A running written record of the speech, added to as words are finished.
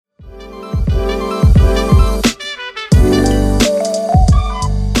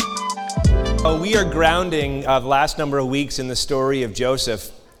We are grounding the last number of weeks in the story of Joseph.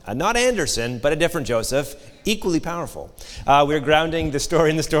 Not Anderson, but a different Joseph, equally powerful. We're grounding the story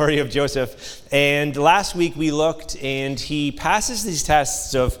in the story of Joseph. And last week we looked, and he passes these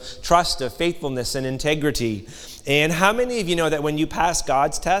tests of trust, of faithfulness, and integrity. And how many of you know that when you pass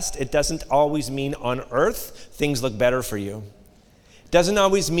God's test, it doesn't always mean on earth things look better for you? Doesn't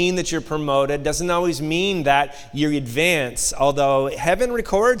always mean that you're promoted, doesn't always mean that you advance, although heaven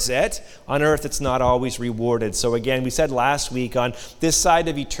records it, on earth it's not always rewarded. So again, we said last week, on this side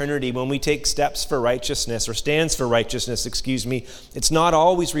of eternity, when we take steps for righteousness, or stands for righteousness, it's not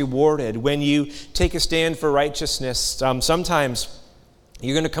always rewarded. When you take a stand for righteousness, sometimes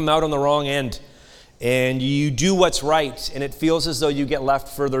you're going to come out on the wrong end, and you do what's right, and it feels as though you get left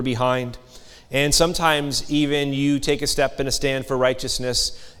further behind. And sometimes even you take a step and a stand for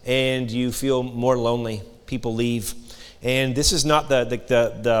righteousness and you feel more lonely. People leave. And this is not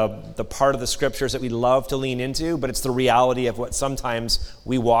the part of the scriptures that we love to lean into, but it's the reality of what sometimes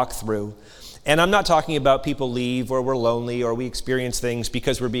we walk through. And I'm not talking about people leave or we're lonely or we experience things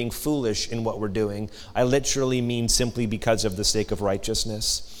because we're being foolish in what we're doing. I literally mean simply because of the sake of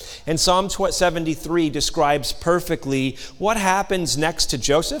righteousness. And Psalm 73 describes perfectly what happens next to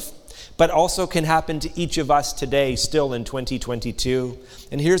Joseph, but also can happen to each of us today, still in 2022.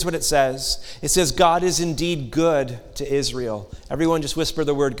 And here's what it says. It says, God is indeed good to Israel. Everyone just whisper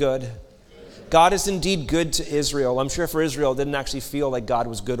the word good. God is indeed good to Israel. I'm sure for Israel, it didn't actually feel like God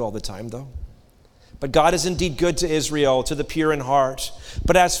was good all the time, though. But God is indeed good to Israel, to the pure in heart.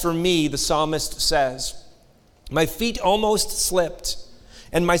 But as for me, the psalmist says, my feet almost slipped,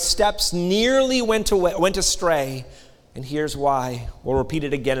 and my steps nearly went astray. And here's why. We'll repeat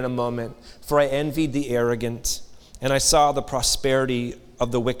it again in a moment. For I envied the arrogant, and I saw the prosperity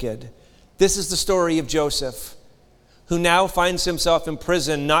of the wicked. This is the story of Joseph, who now finds himself in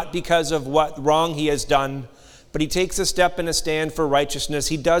prison, not because of what wrong he has done, but he takes a step and a stand for righteousness.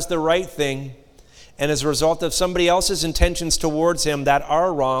 He does the right thing. And as a result of somebody else's intentions towards him that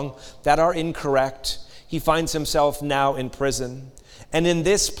are wrong, that are incorrect, he finds himself now in prison. And in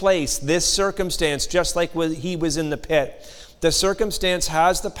this place, this circumstance, just like when he was in the pit, the circumstance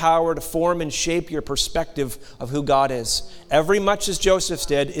has the power to form and shape your perspective of who God is. Every much as Joseph's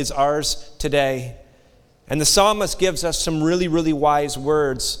did is ours today. And the psalmist gives us some really, really wise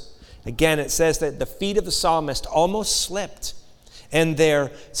words. Again, it says that the feet of the psalmist almost slipped, and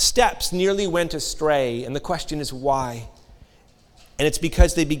their steps nearly went astray. And the question is why? And it's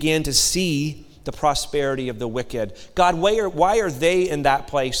because they began to see the prosperity of the wicked. God, why are they in that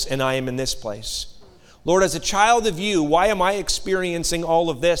place and I am in this place? Lord, as a child of you, why am I experiencing all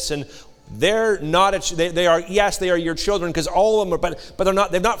of this? And they're not, they are your children, because all of them are, but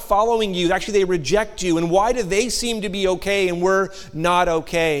they're not following you. Actually, they reject you. And why do they seem to be okay and we're not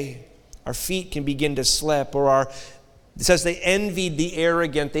okay? Our feet can begin to slip, it says they envied the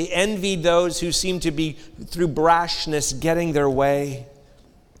arrogant. They envied those who seem to be, through brashness, getting their way.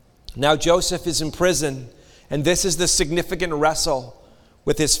 Now Joseph is in prison, and this is the significant wrestle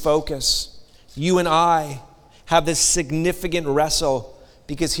with his focus. You and I have this significant wrestle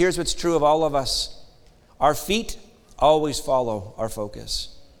because here's what's true of all of us. Our feet always follow our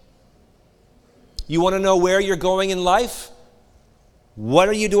focus. You want to know where you're going in life? What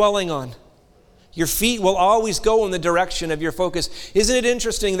are you dwelling on? Your feet will always go in the direction of your focus. Isn't it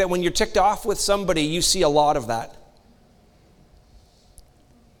interesting that when you're ticked off with somebody, you see a lot of that?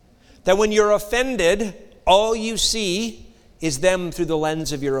 That when you're offended, all you see is them through the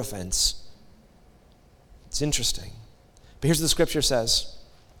lens of your offense. It's interesting. But here's what the scripture says.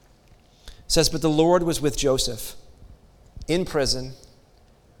 It says, but the Lord was with Joseph in prison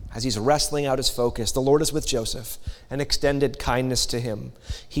as he's wrestling out his focus. The Lord is with Joseph and extended kindness to him.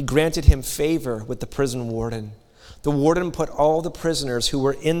 He granted him favor with the prison warden. The warden put all the prisoners who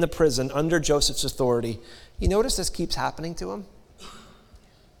were in the prison under Joseph's authority. You notice this keeps happening to him?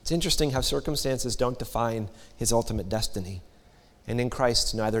 It's interesting how circumstances don't define his ultimate destiny. And in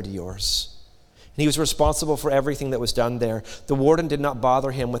Christ, neither do yours. And he was responsible for everything that was done there. The warden did not bother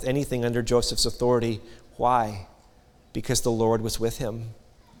him with anything under Joseph's authority. Why? Because the Lord was with him.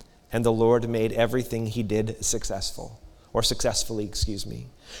 And the Lord made everything he did successfully.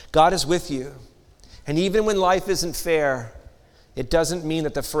 God is with you. And even when life isn't fair, it doesn't mean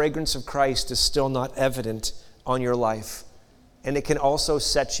that the fragrance of Christ is still not evident on your life. And it can also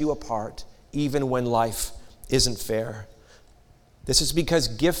set you apart even when life isn't fair. This is because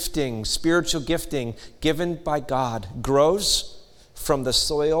gifting, spiritual gifting given by God, grows from the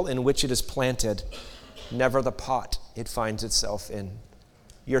soil in which it is planted, never the pot it finds itself in.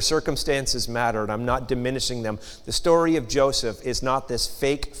 Your circumstances matter, and I'm not diminishing them. The story of Joseph is not this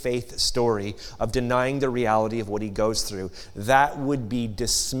fake faith story of denying the reality of what he goes through. That would be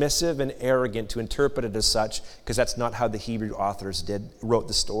dismissive and arrogant to interpret it as such, because that's not how the Hebrew authors wrote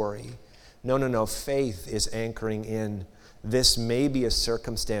the story. No. Faith is anchoring in. This may be a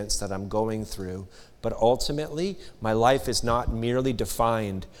circumstance that I'm going through, but ultimately, my life is not merely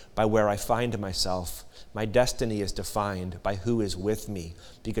defined by where I find myself. My destiny is defined by who is with me,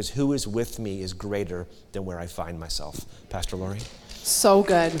 because who is with me is greater than where I find myself. Pastor Lori? So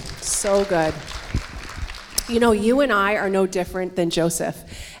good. So good. You know, you and I are no different than Joseph.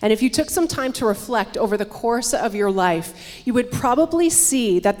 And if you took some time to reflect over the course of your life, you would probably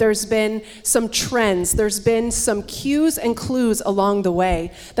see that there's been some trends, there's been some cues and clues along the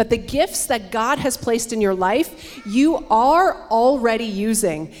way, that the gifts that God has placed in your life, you are already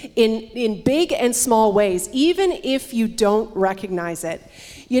using in big and small ways, even if you don't recognize it.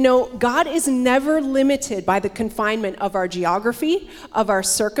 You know, God is never limited by the confinement of our geography, of our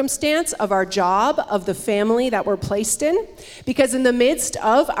circumstance, of our job, of the family that we're placed in. Because in the midst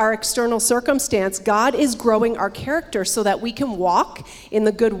of our external circumstance, God is growing our character so that we can walk in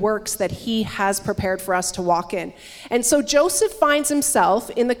the good works that he has prepared for us to walk in. And so Joseph finds himself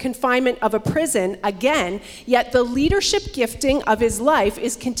in the confinement of a prison again, yet the leadership gifting of his life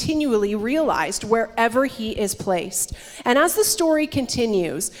is continually realized wherever he is placed. And as the story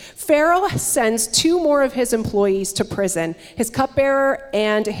continues, Pharaoh sends two more of his employees to prison, his cupbearer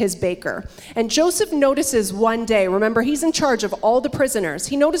and his baker. And Joseph notices one day, remember he's in charge of all the prisoners,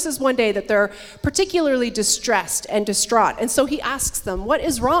 he notices one day that they're particularly distressed and distraught. And so he asks them, what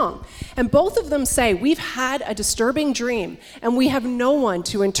is wrong? And both of them say, we've had a disturbing dream and we have no one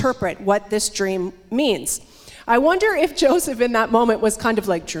to interpret what this dream means. I wonder if Joseph in that moment was kind of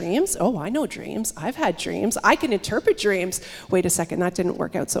like, dreams? Oh, I know dreams. I've had dreams. I can interpret dreams. Wait a second, that didn't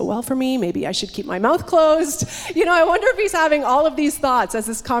work out so well for me. Maybe I should keep my mouth closed. You know, I wonder if he's having all of these thoughts as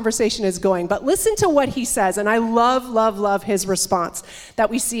this conversation is going. But listen to what he says, and I love his response that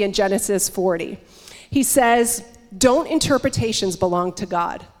we see in Genesis 40. He says, don't interpretations belong to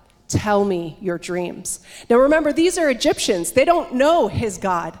God? Tell me your dreams. Now remember, these are Egyptians. They don't know his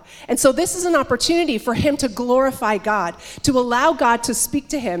God. And so this is an opportunity for him to glorify God, to allow God to speak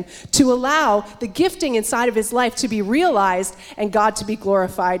to him, to allow the gifting inside of his life to be realized and God to be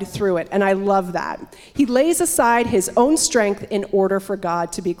glorified through it. And I love that. He lays aside his own strength in order for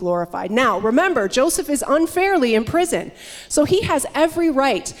God to be glorified. Now, remember, Joseph is unfairly in prison. So he has every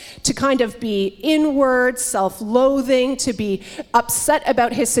right to kind of be inward, self-loathing, to be upset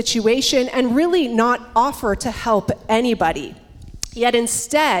about his situation, and really not offer to help anybody. Yet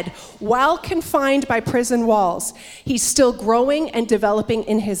instead, while confined by prison walls, he's still growing and developing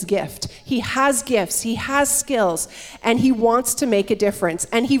in his gift. He has gifts, he has skills, and he wants to make a difference.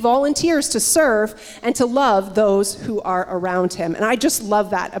 And he volunteers to serve and to love those who are around him. And I just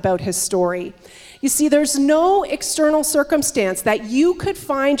love that about his story. You see, there's no external circumstance that you could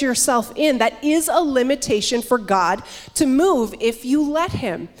find yourself in that is a limitation for God to move if you let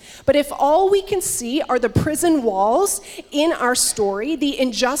him. But if all we can see are the prison walls in our story, the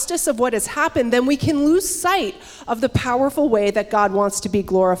injustice of what has happened, then we can lose sight of the powerful way that God wants to be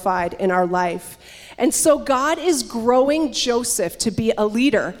glorified in our life. And so God is growing Joseph to be a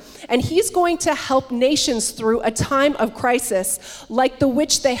leader, and he's going to help nations through a time of crisis like the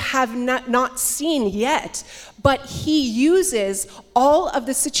which they have not seen yet. But he uses all of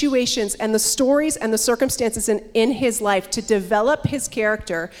the situations and the stories and the circumstances in his life to develop his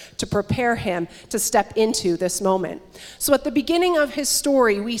character, to prepare him to step into this moment. So at the beginning of his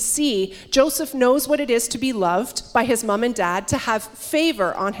story, we see Joseph knows what it is to be loved by his mom and dad, to have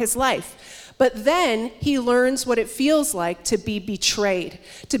favor on his life. But then he learns what it feels like to be betrayed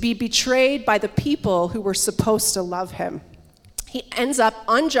by the people who were supposed to love him. He ends up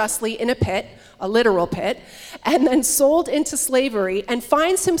unjustly in a pit, a literal pit, and then sold into slavery and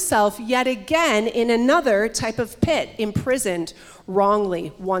finds himself yet again in another type of pit, imprisoned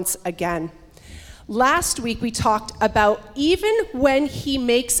wrongly once again. Last week, we talked about even when he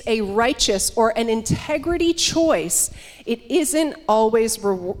makes a righteous or an integrity choice, it isn't always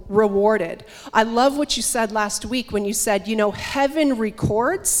rewarded. I love what you said last week when you said, you know, heaven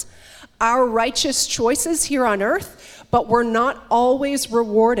records our righteous choices here on earth, but we're not always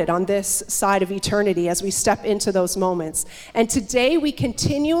rewarded on this side of eternity as we step into those moments. And today, we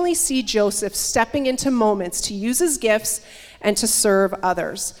continually see Joseph stepping into moments to use his gifts and to serve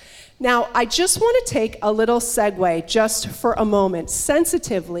others. Now, I just want to take a little segue just for a moment,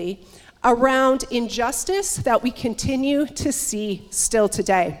 sensitively, around injustice that we continue to see still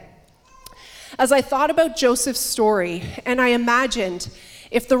today. As I thought about Joseph's story, and I imagined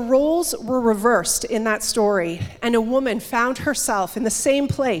If the roles were reversed in that story and a woman found herself in the same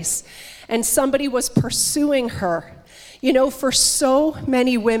place and somebody was pursuing her, for so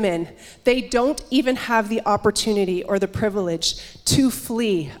many women, they don't even have the opportunity or the privilege to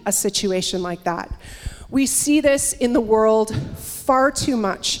flee a situation like that. We see this in the world far too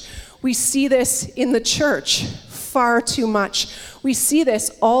much. We see this in the church far too much. We see this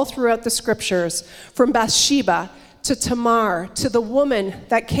all throughout the scriptures, from Bathsheba to Tamar, to the woman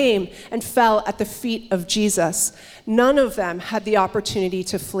that came and fell at the feet of Jesus. None of them had the opportunity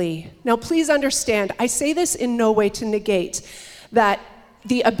to flee. Now, please understand, I say this in no way to negate that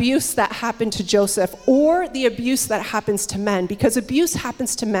the abuse that happened to Joseph or the abuse that happens to men, because abuse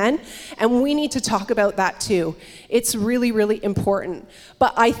happens to men, and we need to talk about that too. It's really, really important.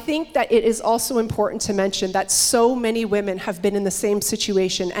 But I think that it is also important to mention that so many women have been in the same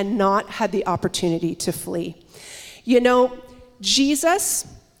situation and not had the opportunity to flee. Jesus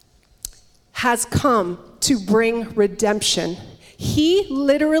has come to bring redemption. He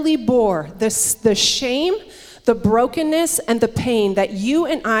literally bore the shame, the brokenness, and the pain that you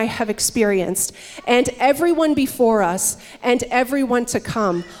and I have experienced, and everyone before us, and everyone to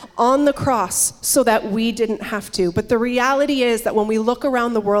come, on the cross so that we didn't have to. But the reality is that when we look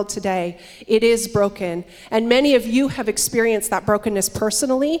around the world today, it is broken. And many of you have experienced that brokenness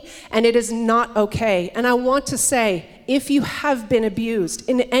personally, and it is not okay. And I want to say, if you have been abused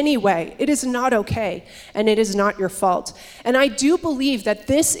in any way, it is not okay, and it is not your fault. And I do believe that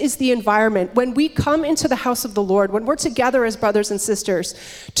this is the environment when we come into the house of the Lord, when we're together as brothers and sisters,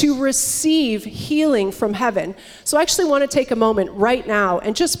 to receive healing from heaven. So I actually want to take a moment right now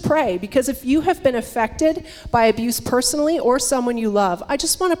and just pray, because if you have been affected by abuse personally or someone you love, I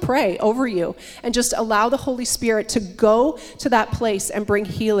just want to pray over you and just allow the Holy Spirit to go to that place and bring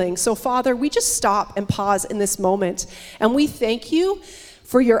healing. So Father, we just stop and pause in this moment. And we thank you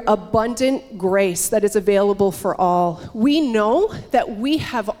for your abundant grace that is available for all. We know that we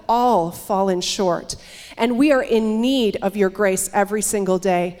have all fallen short, and we are in need of your grace every single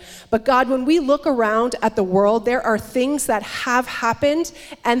day. But God, when we look around at the world, there are things that have happened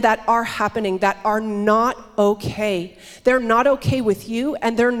and that are happening that are not okay. They're not okay with you,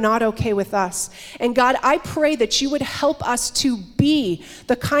 and they're not okay with us. And God, I pray that you would help us to be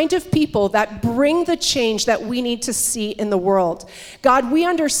the kind of people that bring the change that we need to see in the world. God, we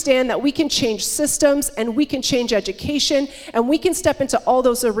understand that we can change systems, and we can change education, and we can step into all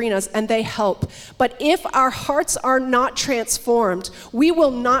those arenas, and they help. But if our hearts are not transformed, we will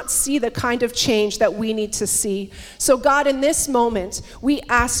not see the kind of change that we need to see. So God, in this moment, we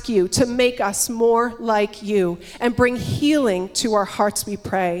ask you to make us more like you and bring healing to our hearts, we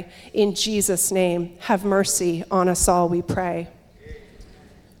pray. In Jesus' name, have mercy on us all, we pray.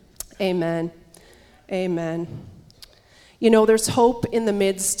 Amen. Amen. There's hope in the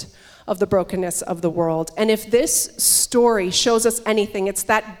midst of the brokenness of the world. And if this story shows us anything, it's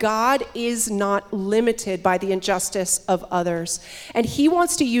that God is not limited by the injustice of others. And he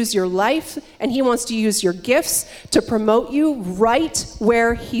wants to use your life, and he wants to use your gifts to promote you right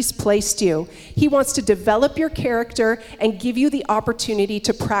where he's placed you. He wants to develop your character and give you the opportunity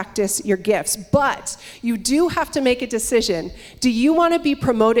to practice your gifts. But you do have to make a decision. Do you want to be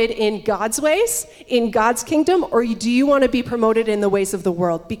promoted in God's ways, in God's kingdom, or do you want to be promoted in the ways of the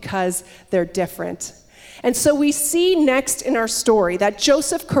world? Because they're different. And so we see next in our story that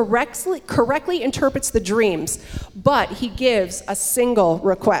Joseph correctly interprets the dreams, but he gives a single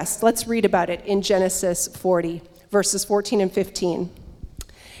request. Let's read about it in Genesis 40, verses 14 and 15.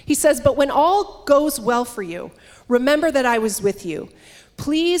 He says, "But when all goes well for you, remember that I was with you.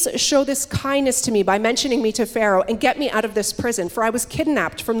 Please show this kindness to me by mentioning me to Pharaoh and get me out of this prison, for I was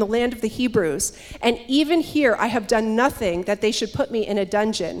kidnapped from the land of the Hebrews. And even here I have done nothing that they should put me in a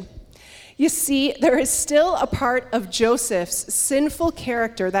dungeon." You see, there is still a part of Joseph's sinful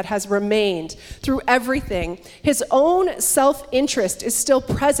character that has remained through everything. His own self-interest is still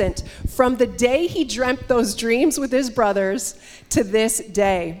present from the day he dreamt those dreams with his brothers to this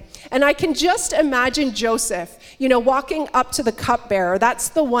day. And I can just imagine Joseph, walking up to the cupbearer. That's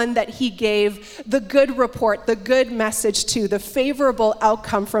the one that he gave the good report, the good message to, the favorable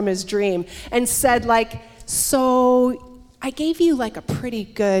outcome from his dream, and said, "So I gave you a pretty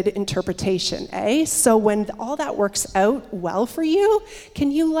good interpretation, eh? So when all that works out well for you,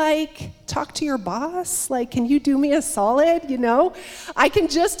 can you talk to your boss? Can you do me a solid, I can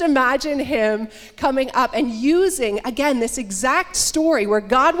just imagine him coming up and using, again, this exact story where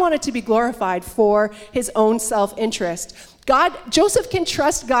God wanted to be glorified for his own self-interest. Joseph can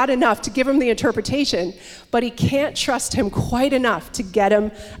trust God enough to give him the interpretation, but he can't trust him quite enough to get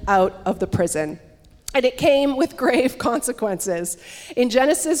him out of the prison. And it came with grave consequences. In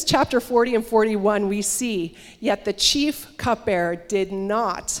Genesis chapter 40 and 41, we see, yet the chief cupbearer did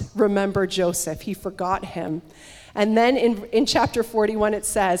not remember Joseph. He forgot him. And then in chapter 41, it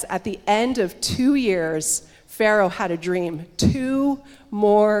says, at the end of 2 years, Pharaoh had a dream. 2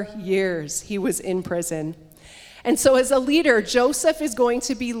 more years he was in prison. And so as a leader, Joseph is going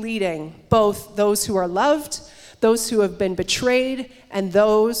to be leading both those who are loved, those who have been betrayed, and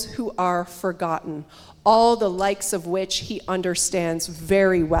those who are forgotten, all the likes of which he understands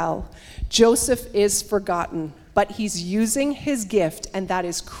very well. Joseph is forgotten, but he's using his gift, and that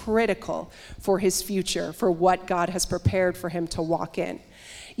is critical for his future, for what God has prepared for him to walk in.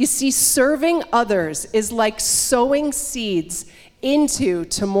 You see, serving others is like sowing seeds into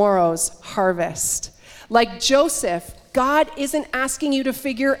tomorrow's harvest. Like Joseph, God isn't asking you to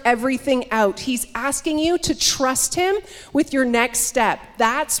figure everything out. He's asking you to trust him with your next step.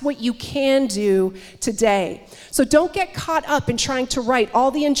 That's what you can do today. So don't get caught up in trying to right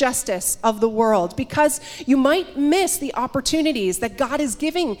all the injustice of the world, because you might miss the opportunities that God is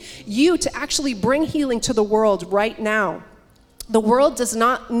giving you to actually bring healing to the world right now. The world does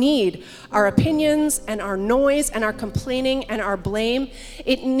not need our opinions and our noise and our complaining and our blame.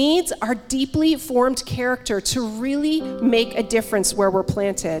 It needs our deeply formed character to really make a difference where we're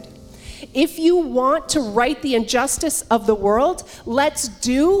planted. If you want to right the injustice of the world, let's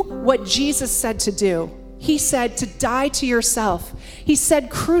do what Jesus said to do. He said to die to yourself. He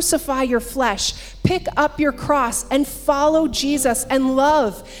said, crucify your flesh, pick up your cross and follow Jesus and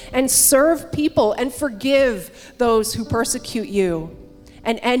love and serve people and forgive those who persecute you.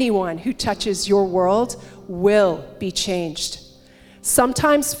 And anyone who touches your world will be changed.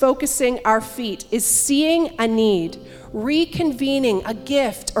 Sometimes focusing our feet is seeing a need, reconvening a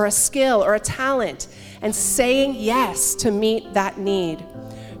gift or a skill or a talent, and saying yes to meet that need.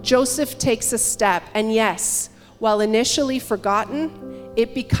 Joseph takes a step, and yes, while initially forgotten,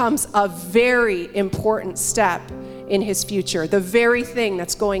 it becomes a very important step in his future, the very thing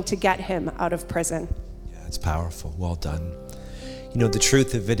that's going to get him out of prison. Yeah, it's powerful. Well done. You know, the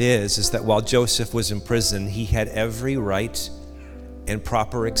truth of it is that while Joseph was in prison, he had every right and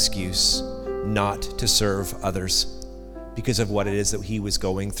proper excuse not to serve others because of what it is that he was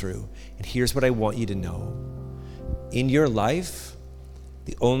going through. And here's what I want you to know. In your life,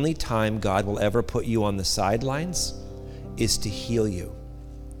 the only time God will ever put you on the sidelines is to heal you.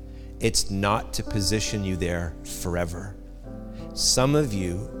 It's not to position you there forever. Some of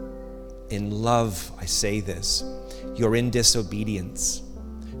you, in love, I say this, you're in disobedience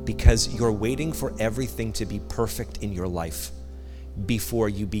because you're waiting for everything to be perfect in your life before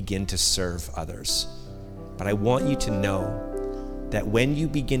you begin to serve others. But I want you to know that when you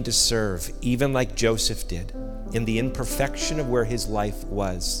begin to serve, even like Joseph did, in the imperfection of where his life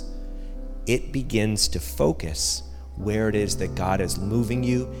was, it begins to focus where it is that God is moving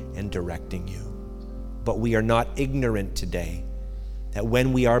you and directing you. But we are not ignorant today that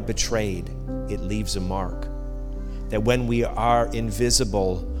when we are betrayed, it leaves a mark. That when we are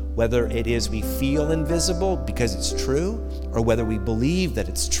invisible, whether it is we feel invisible because it's true, or whether we believe that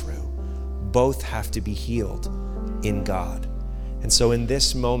it's true, both have to be healed in God. And so in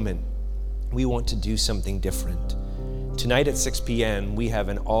this moment, we want to do something different. Tonight at 6 p.m., we have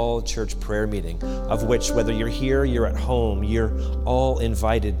an all-church prayer meeting, of which, whether you're here, you're at home, you're all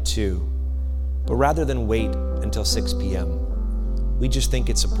invited to. But rather than wait until 6 p.m., we just think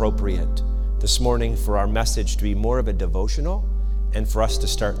it's appropriate this morning for our message to be more of a devotional and for us to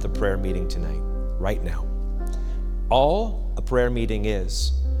start the prayer meeting tonight, right now. All a prayer meeting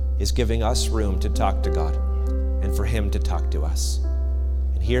is giving us room to talk to God and for Him to talk to us.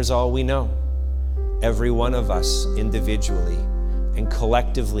 And here's all we know. Every one of us individually and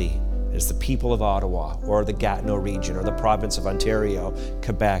collectively as the people of Ottawa or the Gatineau region or the province of Ontario,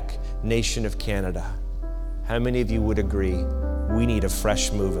 Quebec, nation of Canada, how many of you would agree we need a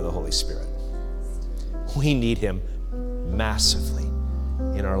fresh move of the Holy Spirit? We need Him massively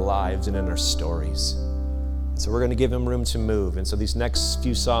in our lives and in our stories. So we're going to give Him room to move. And so these next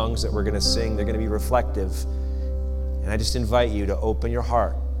few songs that we're going to sing, they're going to be reflective. And I just invite you to open your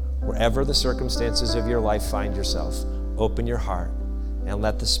heart. Wherever the circumstances of your life find yourself, open your heart and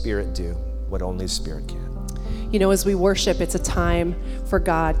let the Spirit do what only the Spirit can. You know, as we worship, it's a time for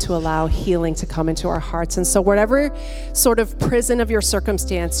God to allow healing to come into our hearts. And so whatever sort of prison of your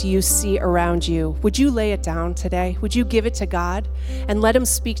circumstance you see around you, would you lay it down today? Would you give it to God and let him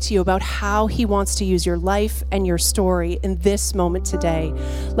speak to you about how he wants to use your life and your story in this moment today?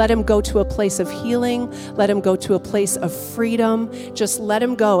 Let him go to a place of healing. Let him go to a place of freedom. Just let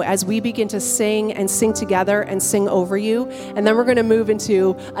him go as we begin to sing and sing together and sing over you. And then we're going to move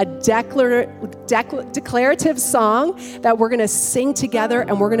into a declarative song that we're going to sing together,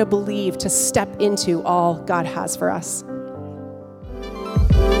 and we're going to believe to step into all God has for us.